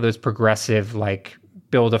like one of those progressive, like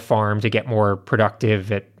build a farm to get more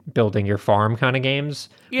productive at building your farm kind of games.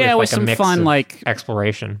 Yeah, with like some fun, of like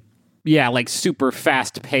exploration. Yeah, like super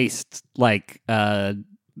fast paced, like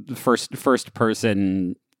first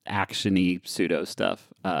person actiony pseudo stuff.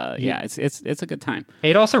 Yeah, it's a good time.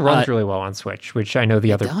 It also runs really well on Switch, which I know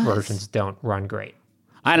the other does. versions don't run great.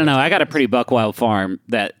 I don't know. I got a pretty buck-wild farm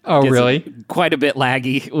that Oh, gets really? quite a bit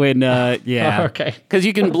laggy when yeah. Okay. Because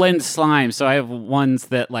you can blend slime. So I have ones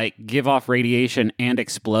that like give off radiation and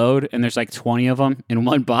explode, and there's like 20 of them in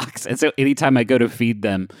one box. And so anytime I go to feed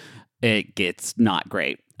them, it gets not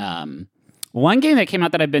great. One game that came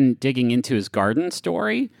out that I've been digging into is Garden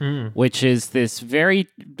Story, which is this very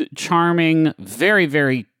charming, very,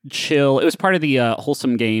 very chill. It was part of the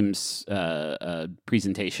Wholesome Games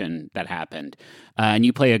presentation that happened. And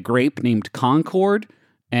you play a grape named Concord,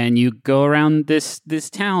 and you go around this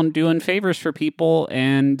town doing favors for people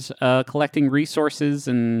and collecting resources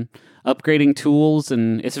and upgrading tools.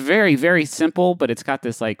 And it's very, very simple, but it's got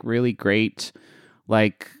this like really great,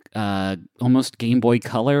 like almost Game Boy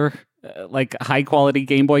Color, like high quality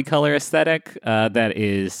Game Boy Color aesthetic that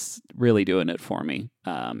is really doing it for me.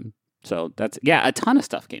 So that's, yeah, a ton of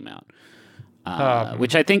stuff came out.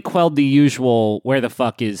 Which I think quelled the usual where the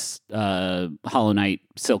fuck is Hollow Knight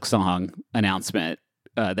Silk Song announcement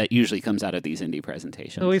that usually comes out of these indie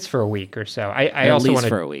presentations. At least for a week or so. I At also least want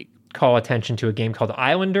for to a week. call attention to a game called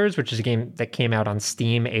Islanders, which is a game that came out on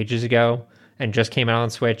Steam ages ago and just came out on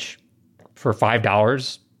Switch for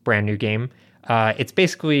 $5, brand new game. It's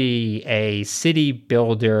basically a city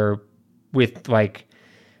builder with like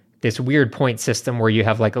this weird point system where you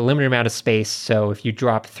have like a limited amount of space. So if you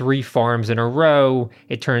drop 3 farms in a row,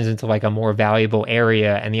 it turns into like a more valuable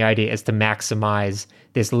area. And the idea is to maximize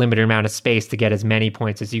this limited amount of space to get as many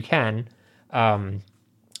points as you can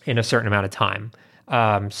in a certain amount of time.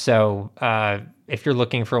 So if you're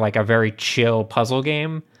looking for like a very chill puzzle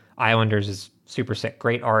game, Islanders is super sick.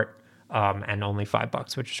 Great art and only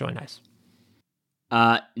 $5, which is really nice.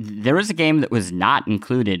 There was a game that was not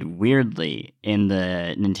included, weirdly, in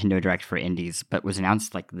the Nintendo Direct for Indies, but was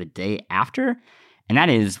announced like the day after. And that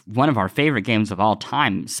is one of our favorite games of all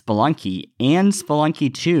time. Spelunky and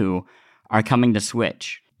Spelunky 2 are coming to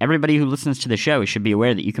Switch. Everybody who listens to the show should be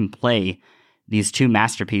aware that you can play these two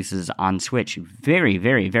masterpieces on Switch very,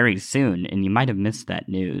 very, very soon, and you might have missed that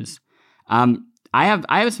news. I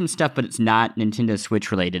have some stuff, but it's not Nintendo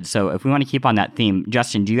Switch related. So if we want to keep on that theme,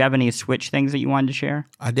 Justin, do you have any Switch things that you wanted to share?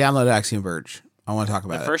 I downloaded Axiom Verge. I want to talk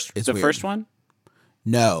about the first one?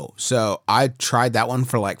 No. So I tried that one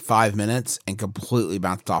for like 5 minutes and completely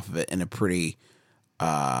bounced off of it in a pretty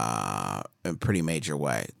major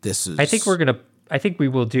way. I think we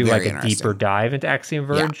will do like a deeper dive into Axiom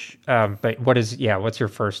Verge. Yeah. But what's your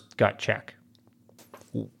first gut check?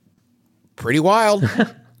 Pretty wild.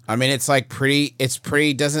 I mean, it's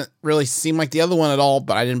pretty, doesn't really seem like the other one at all,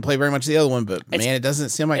 but I didn't play very much of the other one, but it doesn't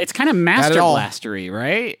seem like it's kind of Master Blastery,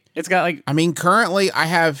 right? It's got like, I mean, currently I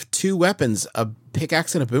have two weapons, a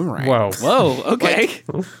pickaxe and a boomerang. Whoa, okay.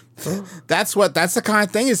 That's the kind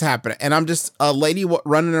of thing is happening. And I'm just a lady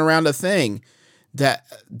running around a thing that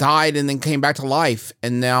died and then came back to life.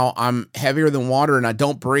 And now I'm heavier than water and I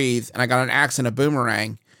don't breathe. And I got an axe and a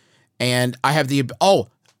boomerang. And I have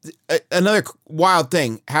another wild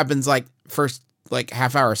thing happens like first like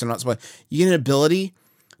half hour. So I'm not spoiling. You get an ability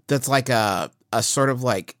that's like a sort of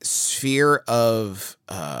like sphere of,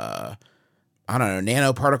 I don't know,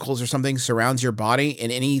 nanoparticles or something surrounds your body,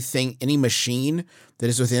 and any machine that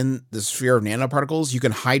is within the sphere of nanoparticles, you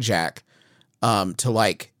can hijack to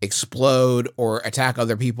like explode or attack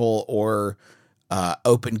other people or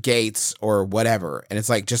open gates or whatever. And it's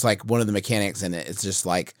like just like one of the mechanics in it. It's just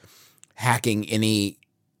like hacking any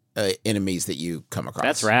enemies that you come across.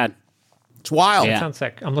 That's rad. It's wild. Yeah. That sounds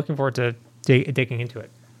sick. I'm looking forward to digging into it.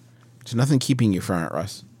 There's nothing keeping you from it,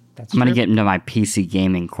 Russ. I'm going to get into my PC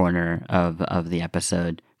gaming corner of the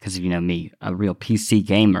episode because, you know me, a real PC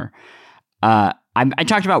gamer. I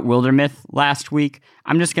talked about Wildermyth last week.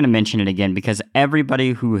 I'm just going to mention it again because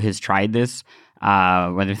everybody who has tried this,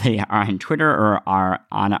 whether they are on Twitter or are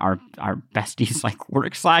on our besties like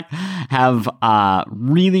Work Slack, have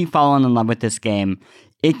really fallen in love with this game.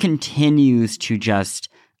 It continues to just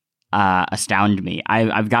astound me.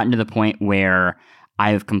 I've gotten to the point where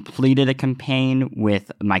I've completed a campaign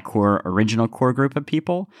with my original core group of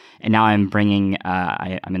people, and now I'm bringing.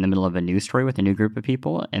 I'm in the middle of a new story with a new group of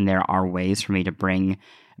people, and there are ways for me to bring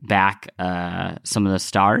back some of the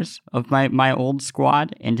stars of my old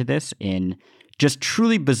squad into this in just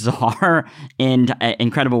truly bizarre and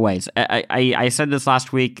incredible ways. I said this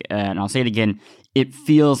last week, and I'll say it again. It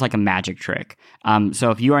feels like a magic trick. So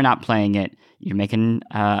if you are not playing it, you're making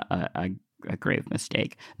a grave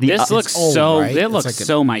mistake. This looks so. Right? It looks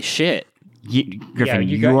so my shit. Griffin,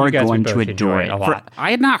 you are going to adore it.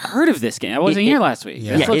 I had not heard of this game. I wasn't here last week.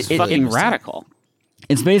 This looks fucking radical.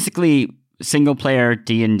 It's basically single player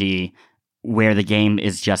D&D where the game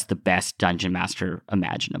is just the best dungeon master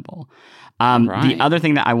imaginable. The other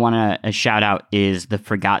thing that I want to shout out is the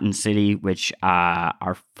Forgotten City, which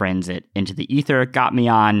our friends at Into the Ether got me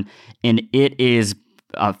on, and it is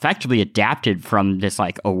effectively adapted from this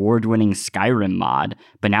like award-winning Skyrim mod,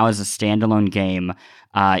 but now as a standalone game.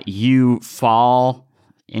 You fall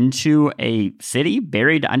into a city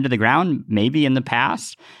buried under the ground, maybe in the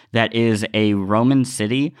past, that is a Roman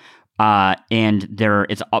city, and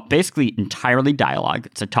it's basically entirely dialogue.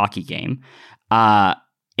 It's a talkie game,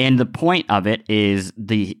 and the point of it is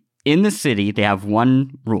in the city, they have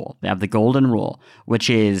one rule. They have the golden rule, which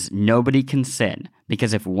is nobody can sin.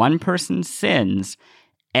 Because if one person sins,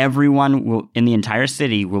 everyone in the entire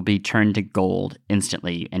city will be turned to gold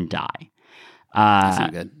instantly and die. That's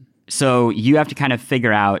not good. So you have to kind of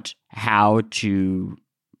figure out how to,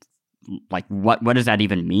 like, what does that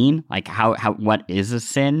even mean? Like, what is a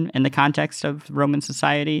sin in the context of Roman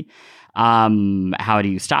society? How do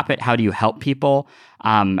you stop it? How do you help people?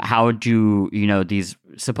 How do, these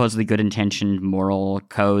supposedly good-intentioned moral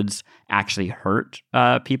codes actually hurt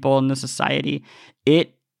people in the society?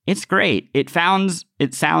 It's great. It sounds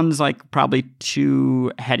like probably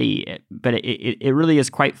too heady, but it really is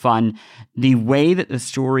quite fun. The way that the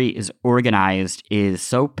story is organized is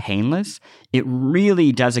so painless. It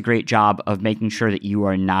really does a great job of making sure that you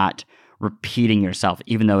are not repeating yourself,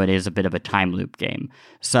 even though it is a bit of a time loop game.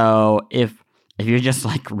 So if you're just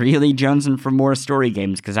like really jonesing for more story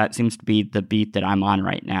games, because that seems to be the beat that I'm on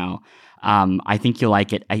right now, I think you'll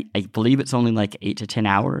like it. I believe it's only like 8 to 10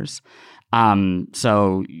 hours.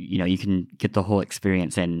 So, you can get the whole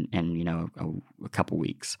experience in a couple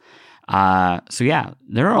weeks. So yeah,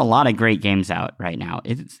 there are a lot of great games out right now.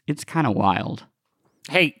 It's kind of wild.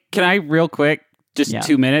 Hey, can I real quick just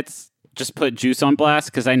 2 minutes? Just put Juice on blast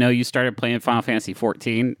because I know you started playing Final Fantasy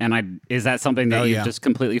 14, and is that something that you've just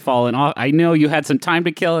completely fallen off? I know you had some time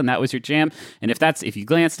to kill, and that was your jam. And if you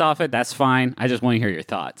glanced off it, that's fine. I just want to hear your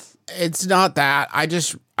thoughts. It's not that.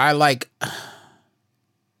 I like.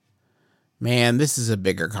 Man, this is a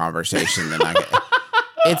bigger conversation than I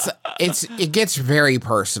get. It gets very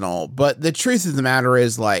personal, but the truth of the matter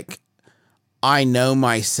is, like, I know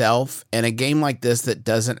myself, and a game like this that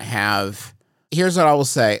doesn't have. Here's what I will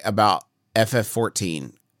say about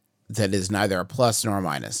FF14 that is neither a plus nor a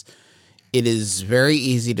minus. It is very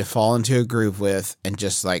easy to fall into a groove with and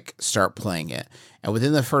just like start playing it. And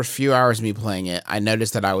within the first few hours of me playing it, I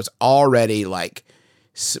noticed that I was already like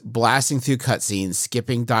blasting through cutscenes,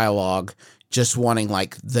 skipping dialogue, just wanting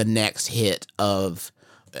like the next hit of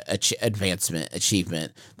advancement,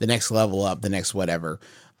 achievement, the next level up, the next whatever.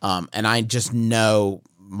 And I just know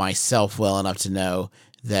myself well enough to know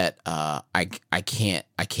that I can't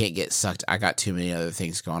get sucked. I got too many other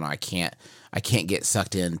things going on. I can't get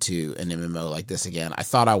sucked into an MMO like this again. I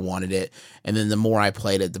thought I wanted it, and then the more I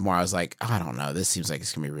played it, the more I was like, I don't know. This seems like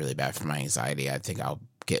it's gonna be really bad for my anxiety. I think I'll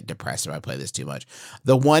get depressed if I play this too much.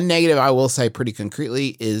 The one negative I will say pretty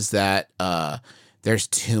concretely is that there's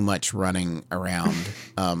too much running around,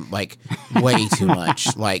 like way too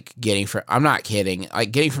much. Like I'm not kidding.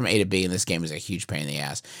 Like getting from A to B in this game is a huge pain in the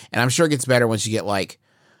ass, and I'm sure it gets better once you get like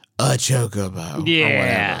a chocobo.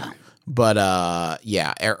 Yeah. But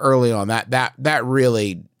early on that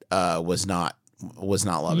really was not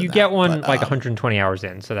loving. You get one like 120 hours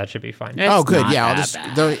in, so that should be fine. Oh, good. Yeah, I'll just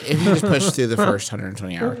if you just push through the first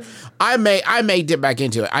 120 hours, I may dip back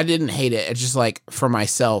into it. I didn't hate it. It's just like for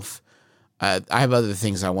myself, I have other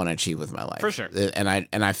things I want to achieve with my life for sure, and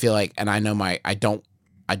I feel like, and I know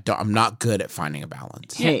I'm not good at finding a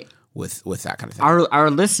balance. Hey. With that kind of thing. Our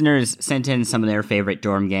listeners sent in some of their favorite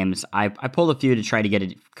dorm games. I pulled a few to try to get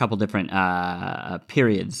a couple different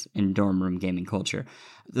periods in dorm room gaming culture.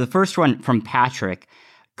 The first one from Patrick,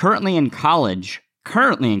 currently in college,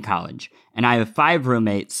 and I have 5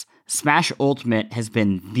 roommates. Smash Ultimate has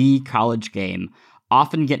been the college game,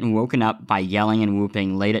 often getting woken up by yelling and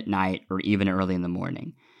whooping late at night or even early in the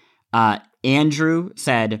morning. Andrew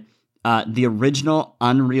said, the original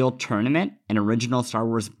Unreal Tournament and original Star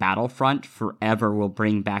Wars Battlefront forever will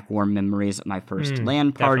bring back warm memories of my first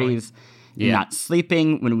LAN parties. Not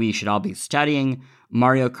sleeping when we should all be studying.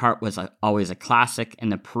 Mario Kart was always a classic, and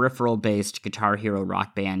the peripheral-based Guitar Hero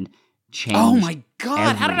Rock Band changed. Oh my god!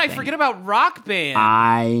 Everything. How did I forget about Rock Band?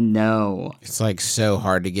 I know. It's like so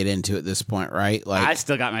hard to get into at this point, right? Like I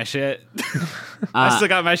still got my shit. I still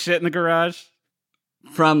got my shit in the garage.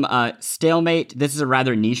 From Stalemate, this is a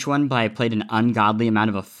rather niche one, but I played an ungodly amount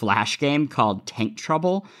of a Flash game called Tank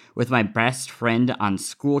Trouble with my best friend on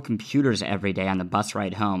school computers every day on the bus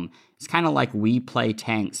ride home. It's kind of like We Play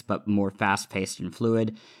Tanks, but more fast-paced and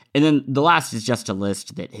fluid. And then the last is just a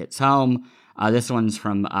list that hits home. This one's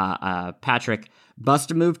from Patrick.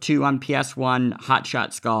 Bust-A-Move 2 on PS1, Hot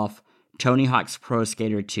Shots Golf, Tony Hawk's Pro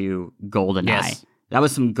Skater 2, GoldenEye. Yes. That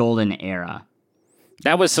was some golden era.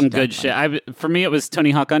 That was some good shit. For me, it was Tony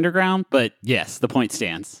Hawk Underground, but yes, the point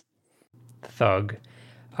stands. Thug.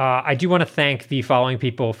 I do want to thank the following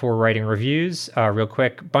people for writing reviews. Real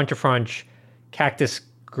quick, Bunch of Crunch, Cactus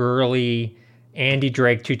Girly, Andy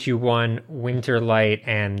Drake 221, Winterlight,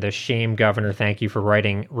 and the Shame Governor. Thank you for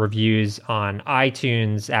writing reviews on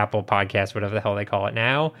iTunes, Apple Podcasts, whatever the hell they call it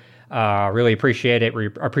now. Really appreciate it.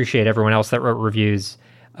 Appreciate everyone else that wrote reviews.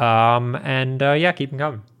 Keep them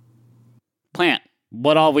coming. Plant.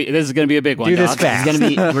 This is going to be a big one. Do this fast. It's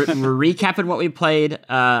going to be, we're recapping what we played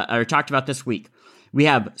or talked about this week. We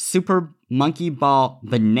have Super Monkey Ball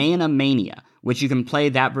Banana Mania, which you can play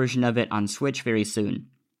that version of it on Switch very soon.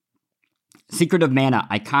 Secret of Mana,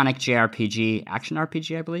 iconic JRPG, action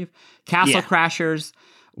RPG, I believe. Castle Crashers,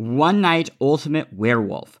 One Night Ultimate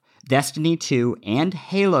Werewolf, Destiny 2 and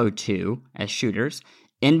Halo 2 as shooters,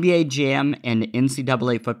 NBA Jam and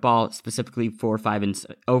NCAA football, specifically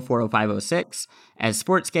 040506 as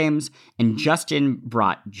sports games, and Justin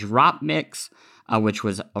brought Drop Mix, which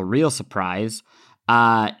was a real surprise.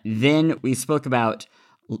 Then we spoke about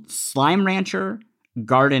Slime Rancher,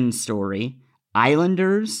 Garden Story,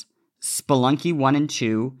 Islanders, Spelunky 1 and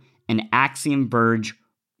 2, and Axiom Verge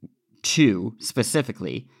 2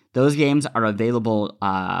 specifically. Those games are available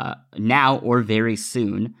now or very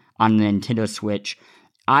soon on the Nintendo Switch.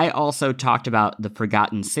 I also talked about The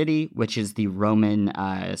Forgotten City, which is the Roman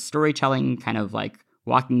storytelling kind of like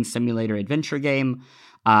walking simulator adventure game.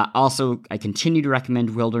 Also, I continue to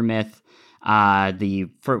recommend Wildermyth, the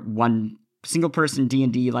one single-person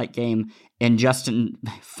D&D like game. And Justin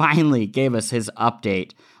finally gave us his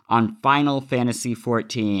update on Final Fantasy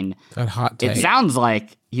XIV. That hot take. It sounds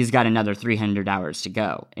like he's got another 300 hours to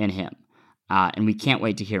go in him. And we can't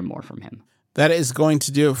wait to hear more from him. That is going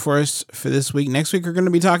to do it for us for this week. Next week, we're going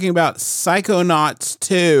to be talking about Psychonauts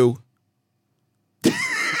 2.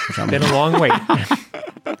 Been a long wait.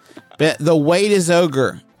 The wait is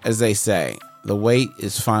over, as they say. The wait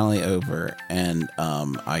is finally over, and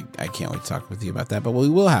I can't wait to talk with you about that, but we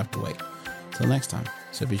will have to wait until next time.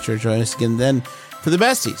 So be sure to join us again then for the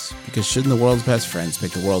besties, because shouldn't the world's best friends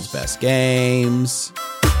pick the world's best games?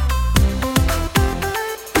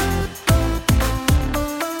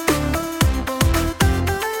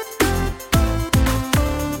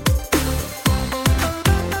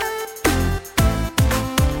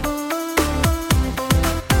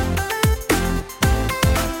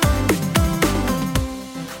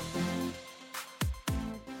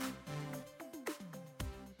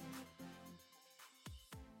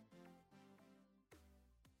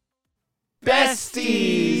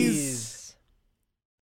 Besties!